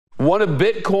One of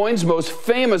Bitcoin's most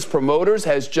famous promoters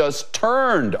has just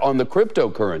turned on the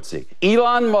cryptocurrency.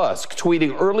 Elon Musk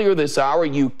tweeting earlier this hour,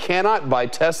 "You cannot buy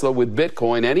Tesla with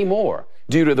Bitcoin anymore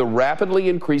due to the rapidly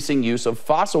increasing use of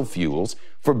fossil fuels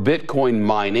for Bitcoin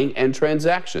mining and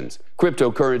transactions."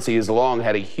 Cryptocurrency has long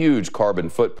had a huge carbon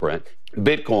footprint.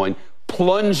 Bitcoin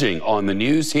plunging on the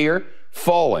news here,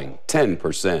 falling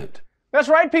 10%. That's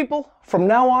right, people. From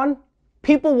now on,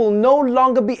 people will no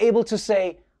longer be able to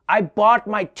say, "I bought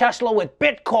my Tesla with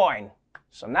Bitcoin."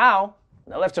 So now,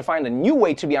 they'll have to find a new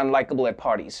way to be unlikable at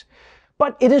parties.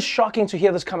 But it is shocking to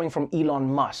hear this coming from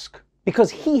Elon Musk,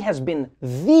 because he has been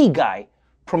the guy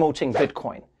promoting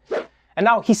Bitcoin. And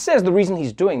now he says the reason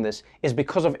he's doing this is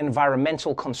because of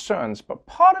environmental concerns. But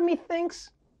part of me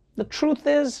thinks the truth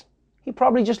is he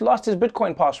probably just lost his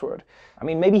Bitcoin password. I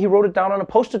mean, maybe he wrote it down on a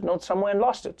Post-it note somewhere and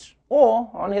lost it. Or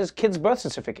on his kid's birth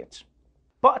certificate.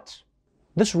 But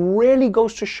this really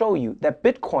goes to show you that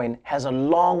Bitcoin has a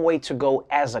long way to go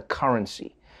as a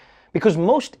currency. Because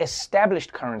most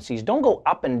established currencies don't go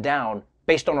up and down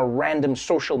based on a random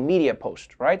social media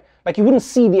post, right? Like you wouldn't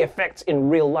see the effects in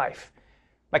real life.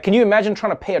 Like, can you imagine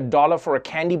trying to pay $1 for a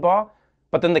candy bar,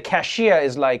 but then the cashier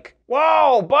is like,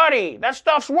 "Whoa, buddy, that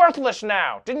stuff's worthless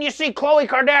now. Didn't you see Khloe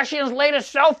Kardashian's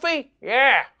latest selfie?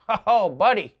 Yeah, oh,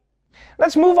 buddy."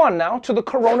 Let's move on now to the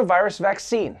coronavirus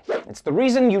vaccine. It's the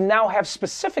reason you now have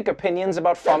specific opinions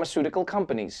about pharmaceutical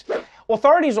companies.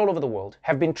 Authorities all over the world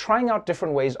have been trying out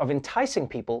different ways of enticing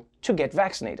people to get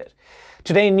vaccinated.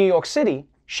 Today in New York City,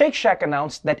 Shake Shack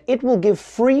announced that it will give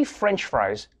free French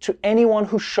fries to anyone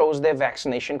who shows their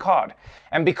vaccination card.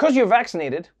 And because you're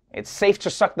vaccinated, it's safe to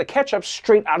suck the ketchup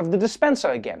straight out of the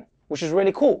dispenser again, which is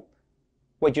really cool.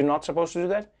 Wait, you're not supposed to do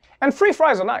that? And free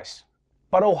fries are nice.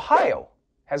 But Ohio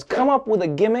has come up with a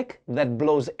gimmick that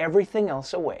blows everything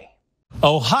else away.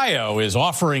 Ohio is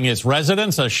offering its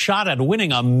residents a shot at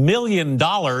winning $1 million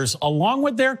along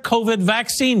with their COVID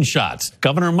vaccine shots.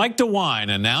 Governor Mike DeWine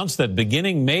announced that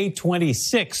beginning May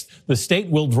 26th, the state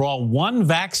will draw one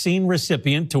vaccine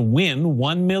recipient to win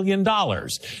 $1 million.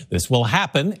 This will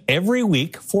happen every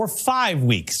week for 5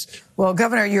 weeks. Well,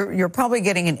 Governor, you're probably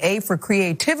getting an A for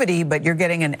creativity, but you're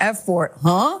getting an F for,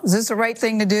 is this the right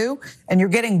thing to do? And you're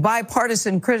getting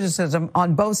bipartisan criticism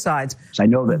on both sides. I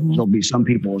know that there'll be some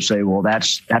people who say, well,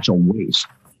 that's a waste.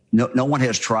 No one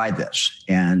has tried this.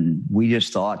 And we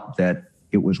just thought that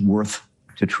it was worth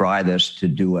to try this, to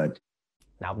do it.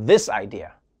 Now, this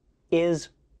idea is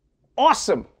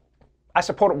awesome. I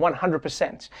support it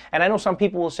 100%. And I know some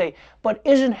people will say, but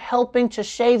isn't helping to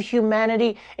save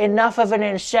humanity enough of an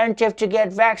incentive to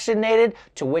get vaccinated?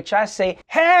 To which I say,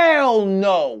 hell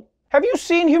no. Have you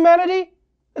seen humanity?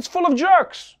 It's full of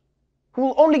jerks who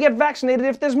will only get vaccinated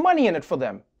if there's money in it for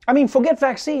them. I mean, forget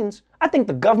vaccines. I think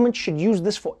the government should use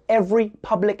this for every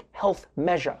public health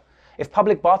measure. If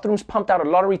public bathrooms pumped out a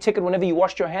lottery ticket whenever you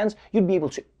washed your hands, you'd be able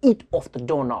to eat off the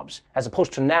doorknobs, as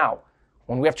opposed to now,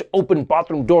 when we have to open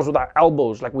bathroom doors with our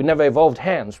elbows like we never evolved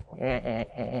hands.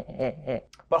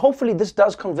 But hopefully this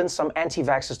does convince some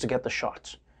anti-vaxxers to get the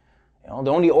shot.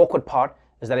 The only awkward part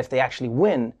is that if they actually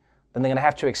win, then they're going to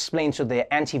have to explain to their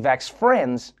anti-vax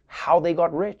friends how they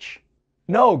got rich.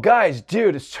 No, guys,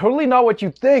 dude, it's totally not what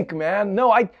you think, man.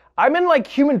 No, I'm in like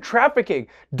human trafficking.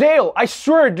 Dale, I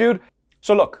swear, dude.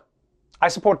 So look, I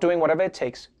support doing whatever it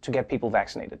takes to get people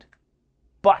vaccinated.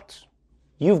 But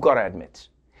you've got to admit,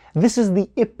 this is the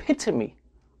epitome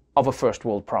of a first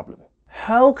world problem.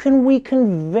 How can we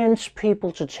convince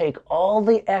people to take all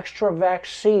the extra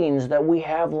vaccines that we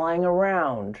have lying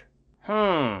around?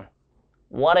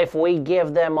 What if we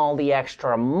give them all the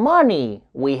extra money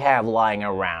we have lying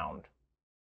around?